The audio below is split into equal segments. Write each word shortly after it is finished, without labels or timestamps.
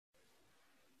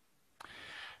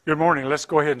Good morning. Let's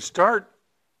go ahead and start.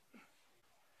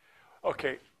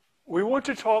 Okay, we want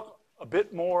to talk a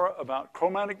bit more about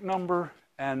chromatic number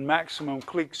and maximum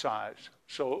clique size.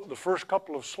 So the first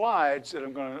couple of slides that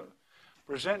I'm going to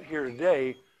present here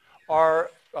today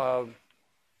are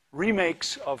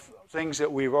remakes of things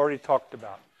that we've already talked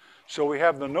about. So we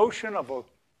have the notion of a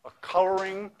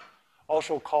coloring,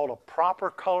 also called a proper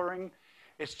coloring.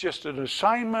 It's just an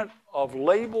assignment of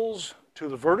labels to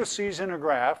the vertices in a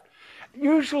graph.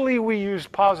 Usually we use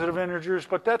positive integers,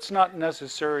 but that's not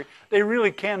necessary. They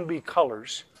really can be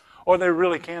colors, or they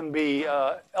really can be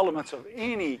elements of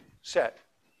any set.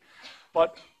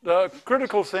 But the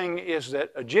critical thing is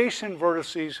that adjacent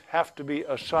vertices have to be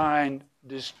assigned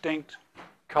distinct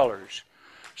colors.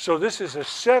 So this is a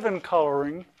 7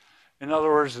 coloring. In other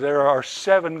words, there are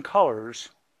 7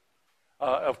 colors.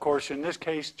 Of course, in this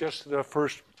case, just the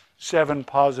first 7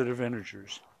 positive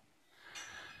integers.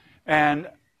 And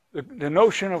the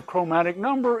notion of chromatic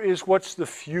number is what's the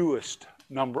fewest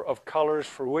number of colors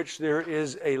for which there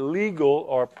is a legal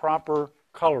or proper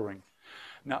coloring.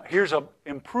 Now, here's an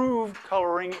improved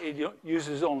coloring. It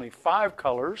uses only 5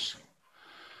 colors.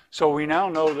 So we now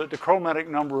know that the chromatic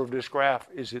number of this graph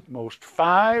is at most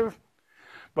 5.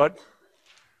 But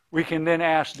we can then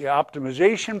ask the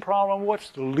optimization problem,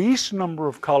 what's the least number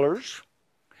of colors?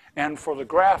 And for the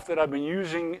graph that I've been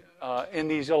using in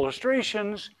these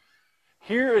illustrations,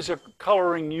 here is a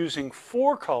coloring using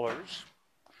 4 colors,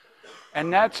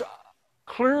 and that's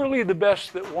clearly the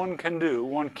best that one can do.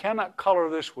 One cannot color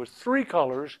this with 3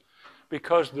 colors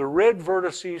because the red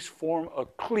vertices form a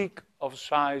clique of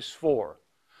size 4.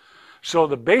 So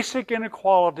the basic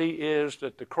inequality is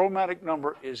that the chromatic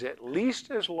number is at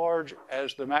least as large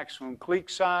as the maximum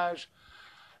clique size,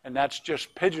 and that's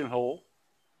just pigeonhole.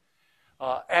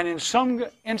 And in some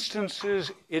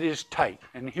instances, it is tight.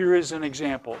 And here is an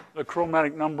example. The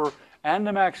chromatic number and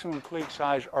the maximum clique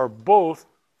size are both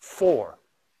 4.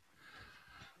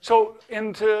 So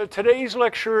in today's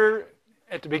lecture,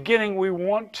 at the beginning, we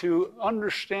want to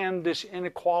understand this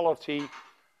inequality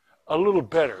a little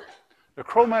better. The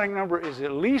chromatic number is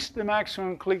at least the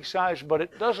maximum clique size, but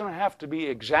it doesn't have to be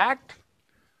exact.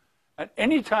 At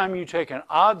any time you take an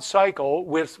odd cycle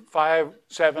with 5,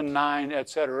 7, 9,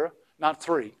 etc., not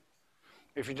 3.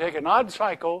 If you take an odd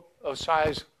cycle of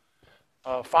size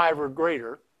 5 or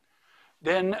greater,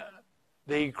 then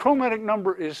the chromatic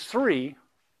number is 3,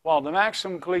 while the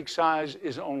maximum clique size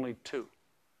is only 2.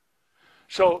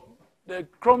 So the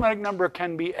chromatic number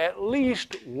can be at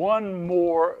least 1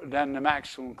 more than the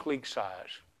maximum clique size.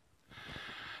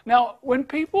 Now, when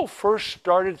people first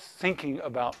started thinking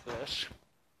about this,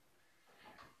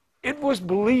 it was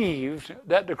believed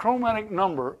that the chromatic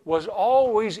number was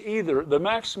always either the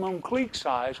maximum clique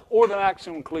size or the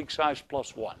maximum clique size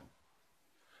plus 1.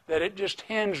 That it just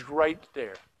hinged right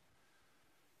there.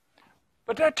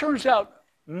 But that turns out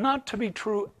not to be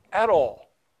true at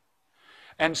all.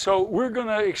 And so we're going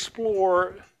to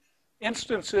explore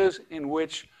instances in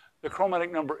which the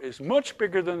chromatic number is much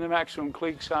bigger than the maximum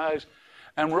clique size.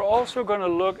 And we're also going to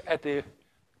look at the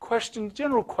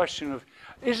general question of,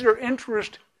 is there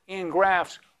interest in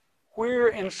graphs where,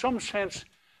 in some sense,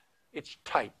 it's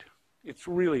tight. It's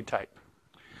really tight.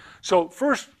 So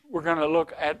first, we're going to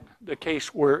look at the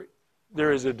case where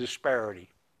there is a disparity.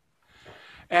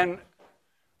 And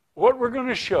what we're going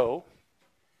to show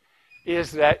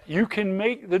is that you can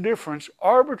make the difference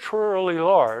arbitrarily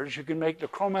large. You can make the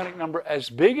chromatic number as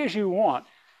big as you want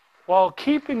while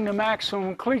keeping the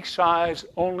maximum clique size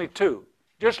only 2,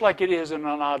 just like it is in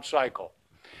an odd cycle.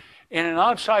 In an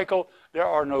odd cycle, there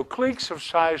are no cliques of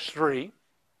size 3.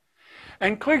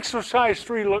 And cliques of size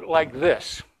 3 look like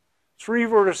this. 3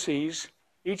 vertices,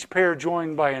 each pair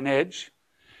joined by an edge.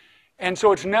 And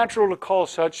so it's natural to call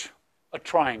such a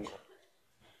triangle.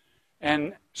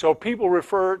 And so people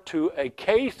refer to a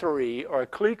K3, or a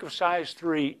clique of size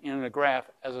 3 in a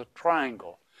graph, as a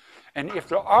triangle. And if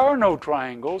there are no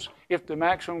triangles, if the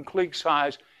maximum clique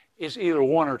size is either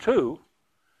 1 or 2,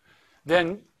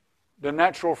 then the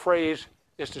natural phrase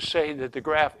is to say that the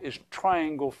graph is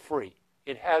triangle-free.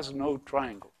 It has no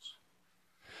triangles.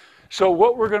 So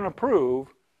what we're going to prove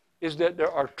is that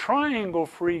there are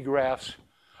triangle-free graphs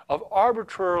of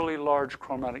arbitrarily large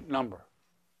chromatic number.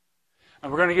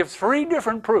 And we're going to give 3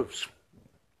 different proofs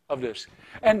of this.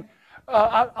 And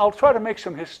I'll try to make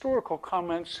some historical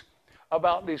comments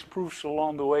about these proofs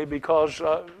along the way because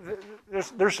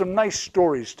there's some nice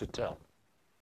stories to tell.